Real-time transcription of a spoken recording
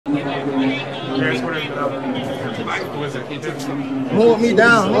Hold me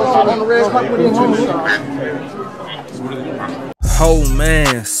down. On the red carpet with him, homie. Oh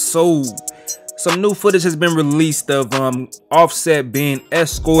man, so some new footage has been released of Offset being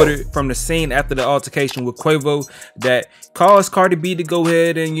escorted from the scene after the altercation with Quavo that caused Cardi B to go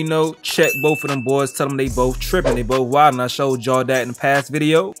ahead and, you know, check both of them boys, tell them they both tripping, they both wild, and I showed y'all that in the past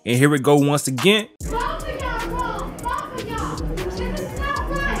video. And here we go once again.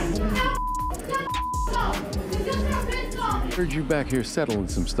 Heard you back here settling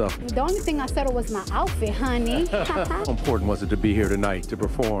some stuff. The only thing I settled was my outfit, honey. How important was it to be here tonight to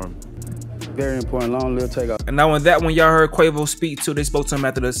perform? Very important. Long live Takeoff. And now in that one, y'all heard Quavo speak to, they spoke to him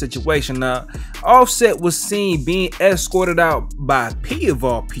after the situation. Now, Offset was seen being escorted out by P of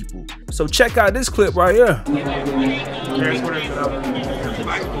all people. So check out this clip right here.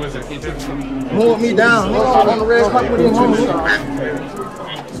 Hold me down. On the red carpet with him, homie.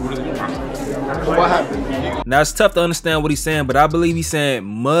 What happened? Now it's tough to understand what he's saying, but I believe he's saying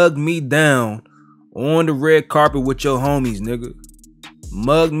mug me down on the red carpet with your homies, nigga.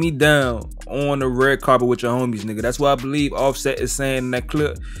 Mug me down on the red carpet with your homies, nigga. That's what I believe Offset is saying in that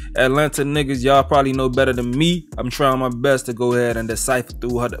clip. Atlanta niggas, y'all probably know better than me. I'm trying my best to go ahead and decipher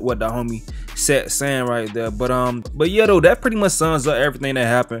through what the homie saying right there. But yeah, though, that pretty much sums up everything that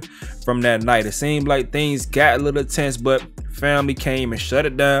happened from that night. It seemed like things got a little tense, but family came and shut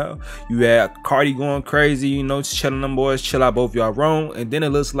it down. You had Cardi going crazy, you know, telling them boys, chill out, both y'all wrong. And then it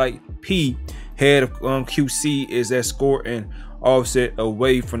looks like P, head of QC, is escorting Offset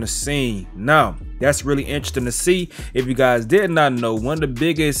away from the scene. Now that's really interesting to see. If you guys did not know, one of the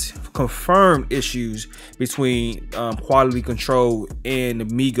biggest confirmed issues between quality control and the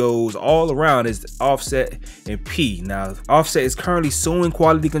Migos all around is Offset and P. Now Offset is currently suing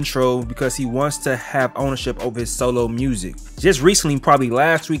quality control because he wants to have ownership over his solo music. Just recently, probably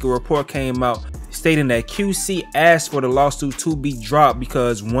last week, a report came out stating that QC asked for the lawsuit to be dropped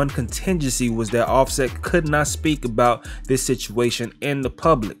because one contingency was that Offset could not speak about this situation in the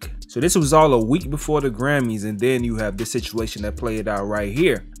public. So this was all a week before the Grammys, and then you have this situation that played out right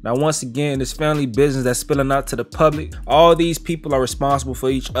here. Now once again, this family business that's spilling out to the public, all these people are responsible for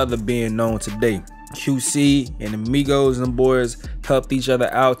each other being known today. QC and the Migos and boys helped each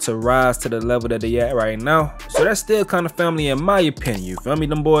other out to rise to the level that they at right now. So that's still kind of family in my opinion. You feel me?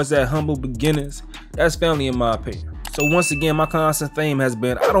 Them boys at humble beginnings, that's family in my opinion. So once again, my constant theme has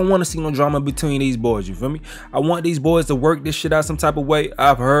been, I don't want to see no drama between these boys, you feel me? I want these boys to work this shit out some type of way.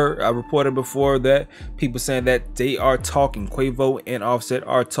 I reported before that people saying that they are talking, Quavo and Offset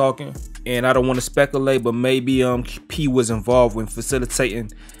are talking, and I don't want to speculate, but maybe P was involved with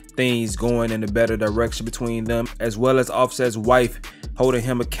facilitating things going in a better direction between them, as well as Offset's wife holding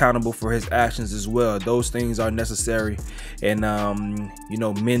him accountable for his actions as well. Those things are necessary and you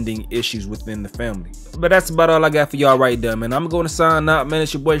know, mending issues within the family. But that's about all I got for y'all right there, man. I'm going to sign out, man.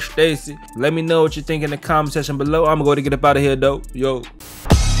 It's your boy Stacy. Let me know what you think in the comment section below. I'm going to get up out of here though. Yo.